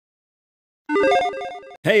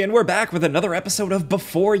Hey, and we're back with another episode of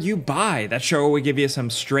Before You Buy, that show where we give you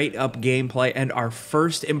some straight up gameplay and our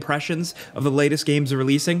first impressions of the latest games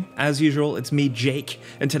releasing. As usual, it's me, Jake,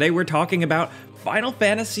 and today we're talking about Final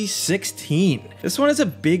Fantasy XVI. This one is a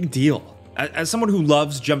big deal. As someone who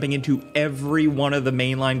loves jumping into every one of the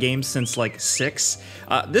mainline games since like 6,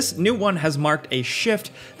 this new one has marked a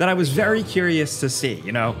shift that I was very curious to see.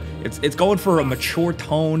 You know, it's going for a mature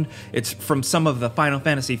tone. It's from some of the Final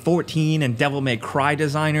Fantasy XIV and Devil May Cry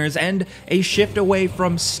designers, and a shift away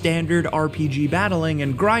from standard RPG battling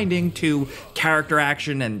and grinding to character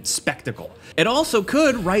action and spectacle. It also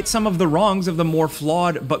could right some of the wrongs of the more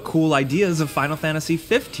flawed but cool ideas of Final Fantasy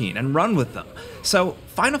XV and run with them. So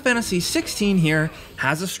Final Fantasy XVI here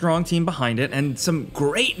has a strong team behind it and some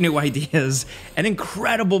great new ideas and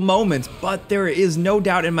incredible moments, but there is no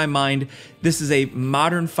doubt in my mind this is a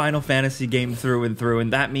modern Final Fantasy game through and through,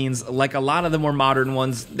 and that means, like a lot of the more modern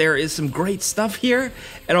ones, there is some great stuff here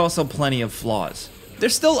and also plenty of flaws.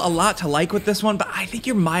 There's still a lot to like with this one, but I think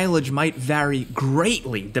your mileage might vary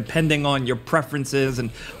greatly depending on your preferences and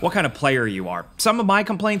what kind of player you are. Some of my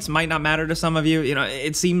complaints might not matter to some of you. You know,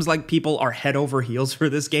 it seems like people are head over heels for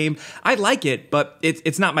this game. I like it, but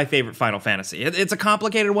it's not my favorite Final Fantasy. It's a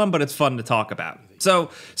complicated one, but it's fun to talk about.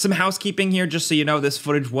 So, some housekeeping here, just so you know, this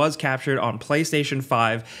footage was captured on PlayStation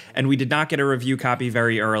 5, and we did not get a review copy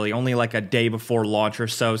very early, only like a day before launch or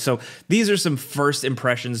so. So, these are some first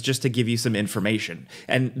impressions just to give you some information.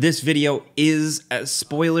 And this video is as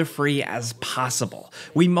spoiler-free as possible.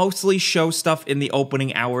 We mostly show stuff in the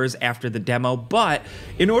opening hours after the demo, but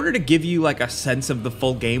in order to give you like a sense of the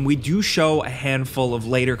full game, we do show a handful of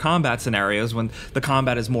later combat scenarios when the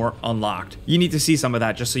combat is more unlocked. You need to see some of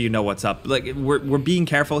that just so you know what's up. Like, we're being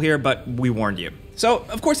careful here, but we warned you. So,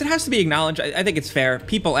 of course, it has to be acknowledged. I think it's fair.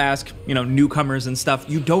 People ask, you know, newcomers and stuff,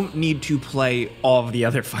 you don't need to play all of the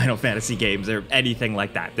other Final Fantasy games or anything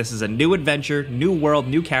like that. This is a new adventure, new world,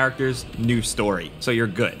 new characters, new story. So you're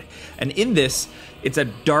good. And in this, it's a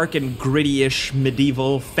dark and gritty-ish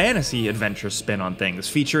medieval fantasy adventure spin on things,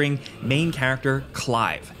 featuring main character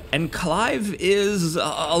Clive. And Clive is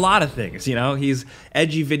a lot of things, you know? He's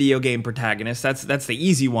edgy video game protagonist. That's the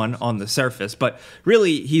easy one on the surface, but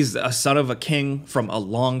really he's a son of a king from a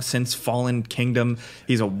long since fallen kingdom.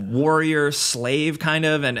 He's a warrior slave kind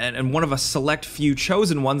of, and one of a select few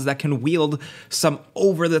chosen ones that can wield some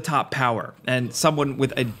over-the-top power, and someone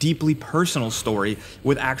with a deeply personal story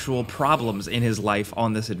with actual problems in his life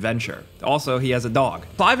on this adventure. Also, he has a dog.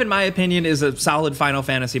 Clive, in my opinion, is a solid Final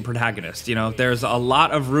Fantasy protagonist. You know, there's a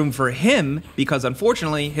lot of room for him because,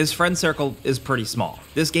 unfortunately, his friend circle is pretty small.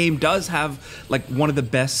 This game does have like one of the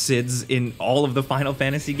best Cids in all of the Final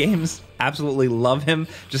Fantasy games. Absolutely love him.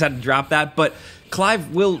 Just had to drop that, but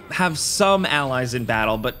Clive will have some allies in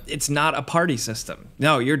battle, but it's not a party system.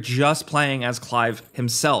 No, you're just playing as Clive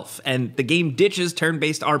himself, and the game ditches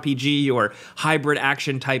turn-based RPG or hybrid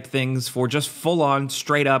action type things for just full-on,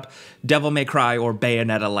 straight-up Devil May Cry or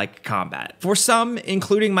Bayonetta-like combat. For some,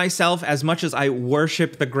 including myself, as much as I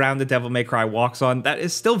worship the ground that Devil May Cry walks on, that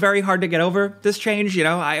is still very hard to get over, this change. You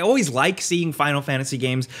know, I always like seeing Final Fantasy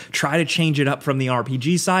games try to change it up from the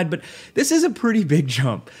RPG side, but this is a pretty big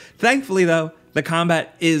jump. Thankfully, though, the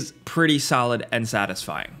combat is pretty solid and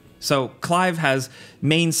satisfying. So Clive has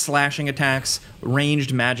main slashing attacks,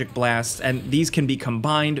 ranged magic blasts, and these can be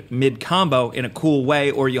combined mid-combo in a cool way,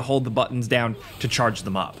 or you hold the buttons down to charge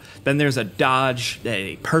them up. Then there's a dodge,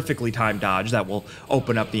 a perfectly timed dodge that will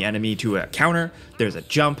open up the enemy to a counter. There's a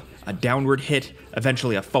jump, a downward hit,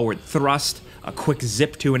 eventually a forward thrust, a quick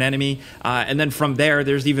zip to an enemy, and then from there,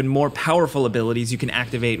 there's even more powerful abilities you can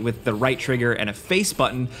activate with the right trigger and a face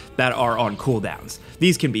button that are on cooldowns.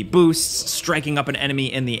 These can be boosts, striking up an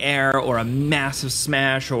enemy in the air, or a massive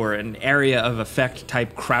smash, or an area of effect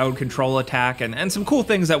type crowd control attack, and some cool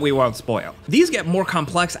things that we won't spoil. These get more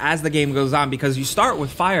complex as the game goes on because you start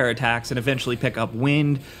with fire attacks and eventually pick up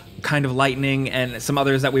wind, kind of lightning, and some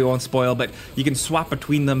others that we won't spoil, but you can swap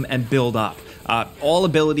between them and build up. All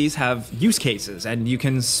abilities have use cases, and you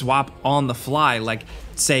can swap on the fly, like,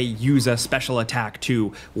 say, use a special attack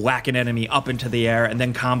to whack an enemy up into the air and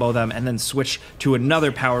then combo them and then switch to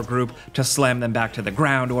another power group to slam them back to the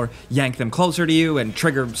ground or yank them closer to you and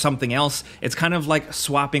trigger something else. It's kind of like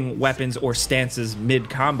swapping weapons or stances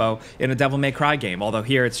mid-combo in a Devil May Cry game, although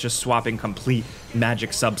here it's just swapping complete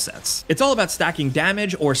magic subsets. It's all about stacking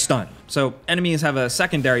damage or stun. So enemies have a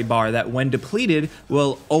secondary bar that, when depleted,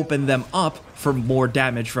 will open them up for more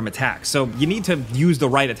damage from attacks. So you need to use the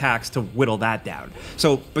right attacks to whittle that down.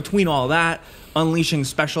 So between all that, unleashing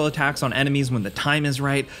special attacks on enemies when the time is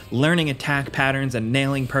right, learning attack patterns and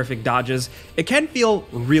nailing perfect dodges. It can feel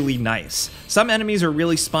really nice. Some enemies are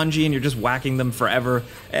really spongy and you're just whacking them forever,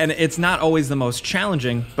 and it's not always the most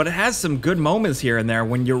challenging, but it has some good moments here and there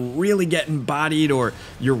when you're really getting bodied, or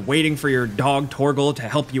you're waiting for your dog Torgal to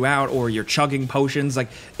help you out, or you're chugging potions. Like,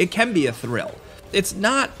 it can be a thrill. It's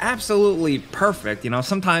not absolutely perfect, you know.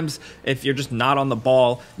 Sometimes if you're just not on the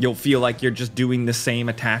ball, you'll feel like you're just doing the same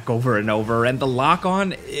attack over and over, and the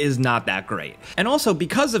lock-on is not that great. And also,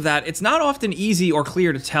 because of that, it's not often easy or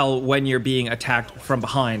clear to tell when you're being attacked from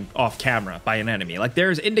behind off camera by an enemy. Like,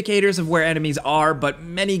 there's indicators of where enemies are, but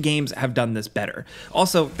many games have done this better.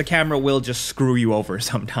 Also, the camera will just screw you over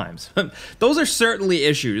sometimes. Those are certainly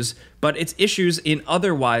issues, but it's issues in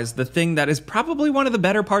otherwise the thing that is probably one of the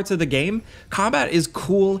better parts of the game. Combat is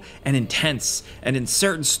cool and intense, and in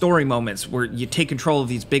certain story moments where you take control of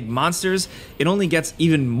these big monsters, it only gets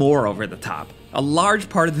even more over the top. A large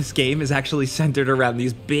part of this game is actually centered around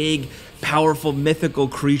these big, powerful, mythical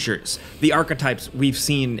creatures. The archetypes we've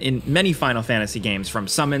seen in many Final Fantasy games, from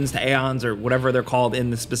summons to aeons or whatever they're called in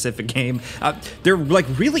the specific game, they're like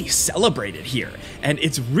really celebrated here. And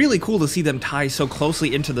it's really cool to see them tie so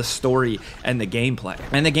closely into the story and the gameplay.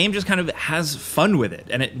 And the game just kind of has fun with it,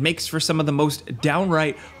 and it makes for some of the most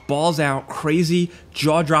downright balls out, crazy,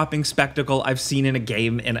 jaw-dropping spectacle I've seen in a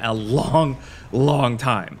game in a long, long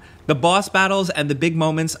time. The boss battles and the big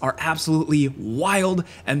moments are absolutely wild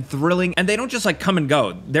and thrilling, and they don't just like come and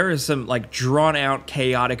go. There is some like drawn out,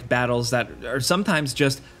 chaotic battles that are sometimes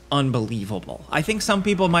just unbelievable. I think some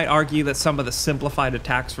people might argue that some of the simplified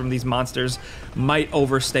attacks from these monsters might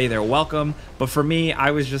overstay their welcome, but for me,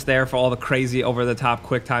 I was just there for all the crazy over-the-top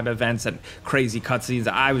quick-time events and crazy cutscenes.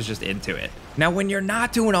 I was just into it. Now, when you're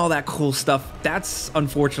not doing all that cool stuff, that's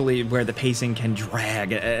unfortunately where the pacing can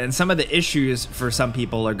drag, and some of the issues for some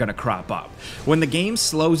people are gonna crop up. When the game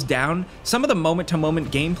slows down, some of the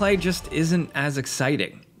moment-to-moment gameplay just isn't as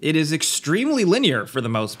exciting. It is extremely linear for the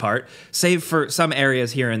most part, save for some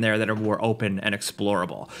areas here and there that are more open and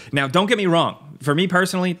explorable. Now, don't get me wrong. For me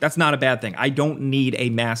personally, that's not a bad thing. I don't need a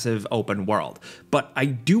massive open world, but I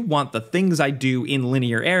do want the things I do in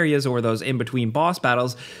linear areas or those in-between boss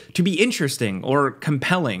battles to be interesting or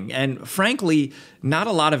compelling, and frankly, not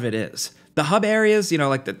a lot of it is. The hub areas, you know,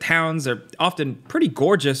 like the towns, are often pretty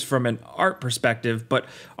gorgeous from an art perspective, but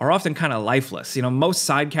are often kind of lifeless. You know, most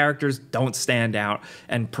side characters don't stand out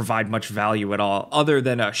and provide much value at all, other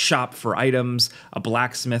than a shop for items, a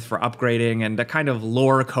blacksmith for upgrading, and a kind of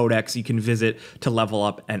lore codex you can visit to level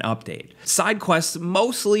up and update. Side quests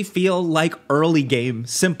mostly feel like early game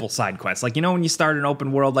simple side quests. Like, you know, when you start an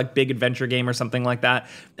open world like big adventure game or something like that,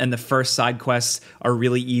 and the first side quests are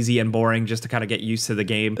really easy and boring just to kind of get used to the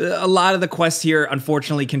game. A lot of the quests here,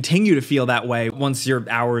 unfortunately, continue to feel that way once you're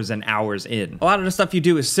hours and hours in. A lot of the stuff you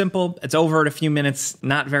do is simple, it's over in a few minutes,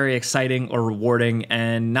 not very exciting or rewarding,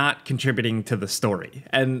 and not contributing to the story.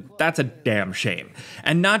 And that's a damn shame.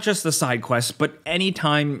 And not just the side quests, but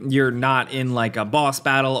anytime you're not in like a boss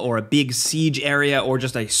battle or a big siege area or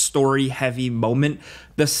just a story-heavy moment,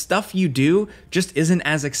 the stuff you do just isn't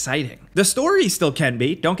as exciting. The story still can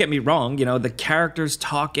be, don't get me wrong, you know, the characters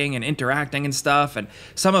talking and interacting and stuff, and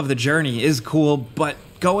some of the journey is cool, but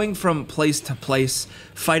going from place to place,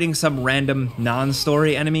 fighting some random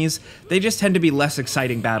non-story enemies, they just tend to be less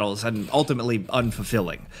exciting battles and ultimately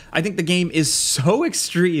unfulfilling. I think the game is so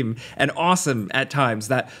extreme and awesome at times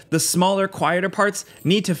that the smaller, quieter parts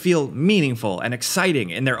need to feel meaningful and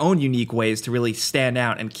exciting in their own unique ways to really stand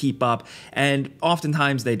out and keep up, and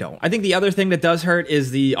oftentimes they don't. I think the other thing that does hurt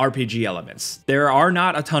is the RPG elements. There are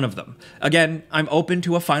not a ton of them. Again, I'm open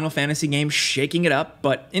to a Final Fantasy game shaking it up,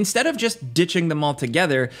 but instead of just ditching them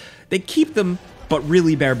altogether, they keep them but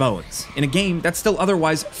really bare bones in a game that still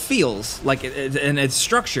otherwise feels like and it's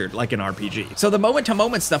structured like an RPG. So the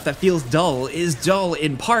moment-to-moment stuff that feels dull is dull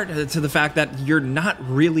in part to the fact that you're not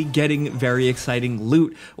really getting very exciting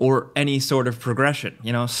loot or any sort of progression.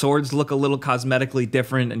 You know, swords look a little cosmetically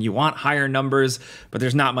different and you want higher numbers, but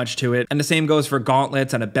there's not much to it. And the same goes for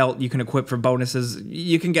gauntlets and a belt you can equip for bonuses.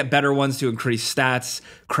 You can get better ones to increase stats,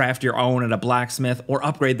 craft your own at a blacksmith, or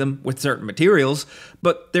upgrade them with certain materials,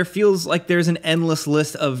 but there feels like there's an endless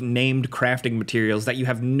list of named crafting materials that you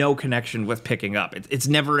have no connection with picking up. It's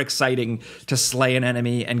never exciting to slay an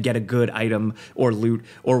enemy and get a good item or loot,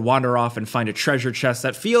 or wander off and find a treasure chest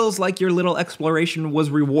that feels like your little exploration was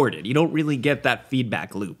rewarded. You don't really get that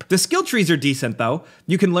feedback loop. The skill trees are decent though.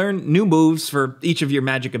 You can learn new moves for each of your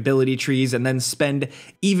magic ability trees and then spend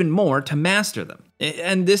even more to master them.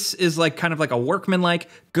 And this is like kind of like a workmanlike,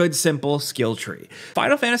 good, simple skill tree.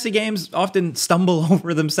 Final Fantasy games often stumble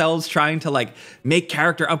over themselves trying to like make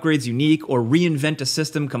character upgrades unique or reinvent a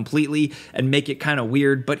system completely and make it kind of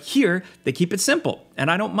weird, but here they keep it simple,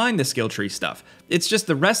 and I don't mind the skill tree stuff. It's just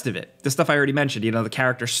the rest of it, the stuff I already mentioned, you know, the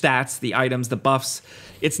character stats, the items, the buffs.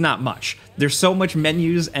 It's not much. There's so much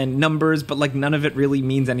menus and numbers, but like none of it really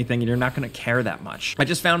means anything, and you're not gonna care that much. I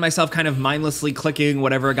just found myself kind of mindlessly clicking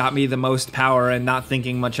whatever got me the most power and not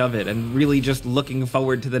thinking much of it, and really just looking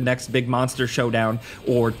forward to the next big monster showdown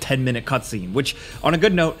or 10-minute cutscene, which, on a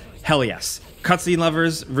good note, hell yes. Cutscene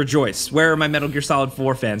lovers, rejoice. Where are my Metal Gear Solid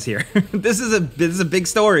 4 fans here? This is a big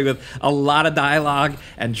story with a lot of dialogue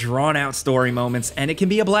and drawn out story moments, and it can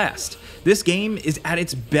be a blast. This game is at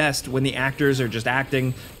its best when the actors are just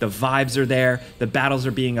acting, the vibes are there, the battles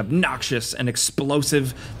are being obnoxious and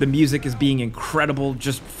explosive, the music is being incredible,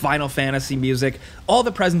 just Final Fantasy music. All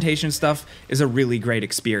the presentation stuff is a really great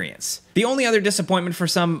experience. The only other disappointment for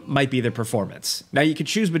some might be the performance. Now you could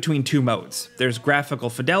choose between two modes. There's graphical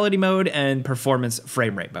fidelity mode and performance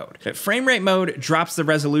frame rate mode. Frame rate mode drops the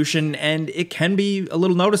resolution and it can be a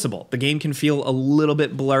little noticeable. The game can feel a little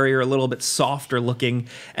bit blurry or a little bit softer looking,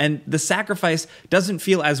 and the sacrifice doesn't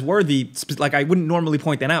feel as worthy. Like, I wouldn't normally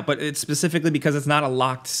point that out, but it's specifically because it's not a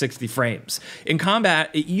locked 60 frames. In combat,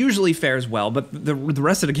 it usually fares well, but the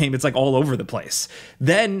rest of the game, it's like all over the place.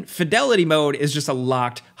 Then fidelity mode is just a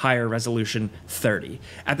locked higher resolution 30.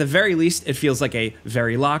 At the very least, it feels like a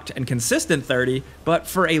very locked and consistent 30, but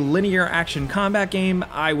for a linear action combat game,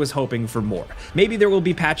 I was hoping for more. Maybe there will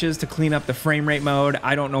be patches to clean up the frame rate mode,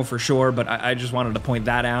 I don't know for sure, but I just wanted to point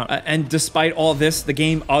that out. And despite all this, the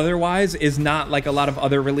game otherwise is not like a lot of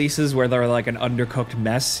other releases where they're like an undercooked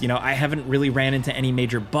mess. You know, I haven't really ran into any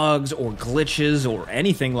major bugs or glitches or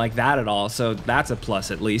anything like that at all, so that's a plus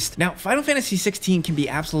at least. Now, Final Fantasy XVI can be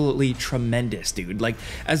absolutely tremendous, dude. Like,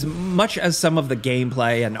 as much as some of the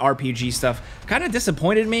gameplay and RPG stuff kind of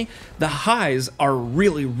disappointed me, the highs are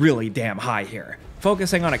really, really damn high here.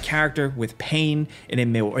 Focusing on a character with pain in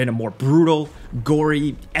a more brutal,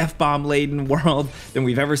 gory, F-bomb laden world than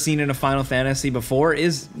we've ever seen in a Final Fantasy before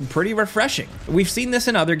is pretty refreshing. We've seen this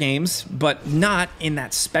in other games, but not in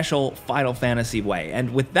that special Final Fantasy way,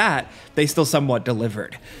 and with that, they still somewhat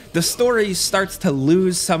delivered. The story starts to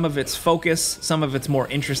lose some of its focus, some of its more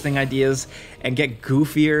interesting ideas, and get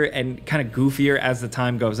goofier and kind of goofier as the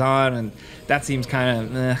time goes on, and that seems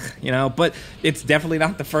kind of, you know, but it's definitely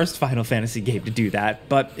not the first Final Fantasy game to do that,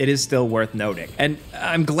 but it is still worth noting. And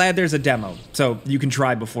I'm glad there's a demo, so you can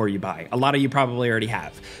try before you buy. A lot of you probably already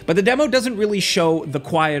have. But the demo doesn't really show the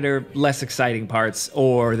quieter, less exciting parts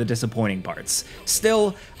or the disappointing parts.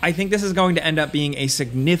 Still, I think this is going to end up being a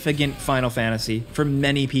significant Final Fantasy for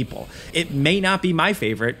many people. It may not be my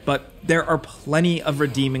favorite, but there are plenty of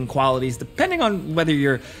redeeming qualities depending on whether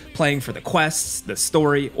you're playing for the quests, the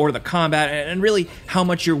story, or the combat, and really how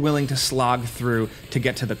much you're willing to slog through to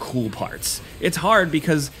get to the cool parts. It's hard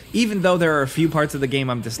because even though there are a few parts of the game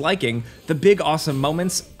I'm disliking, the big awesome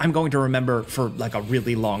moments I'm going to remember for like a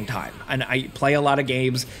really long time. And I play a lot of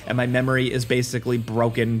games and my memory is basically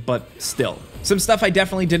broken, but still. Some stuff I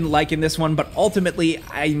definitely didn't like in this one, but ultimately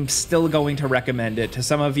I'm still going to recommend it to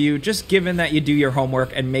some of you, just given that you do your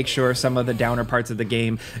homework and make sure some of the downer parts of the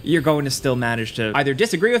game you're going to still manage to either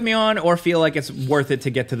disagree with me on or feel like it's worth it to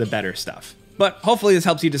get to the better stuff. But hopefully this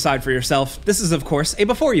helps you decide for yourself. This is, of course, a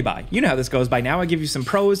before you buy. You know how this goes by now. I give you some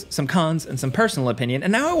pros, some cons, and some personal opinion,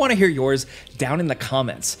 and now I want to hear yours down in the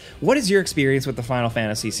comments. What is your experience with the Final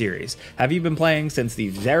Fantasy series? Have you been playing since the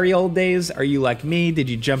very old days? Are you like me?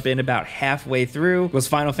 Did you jump in about halfway through? Was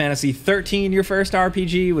Final Fantasy 13 your first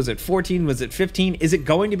RPG? Was it 14? Was it 15? Is it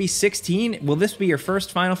going to be 16? Will this be your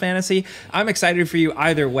first Final Fantasy? I'm excited for you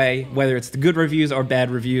either way, whether it's the good reviews or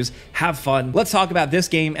bad reviews. Have fun. Let's talk about this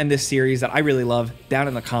game and this series that I really love down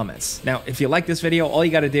in the comments. Now, if you like this video, all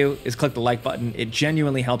you got to do is click the like button. It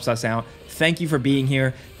genuinely helps us out. Thank you for being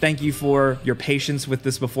here. Thank you for your patience with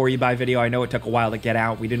this before you buy video. I know it took a while to get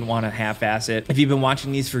out. We didn't want to half-ass it. If you've been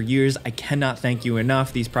watching these for years, I cannot thank you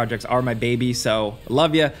enough. These projects are my baby, so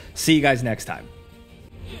love you. See you guys next time.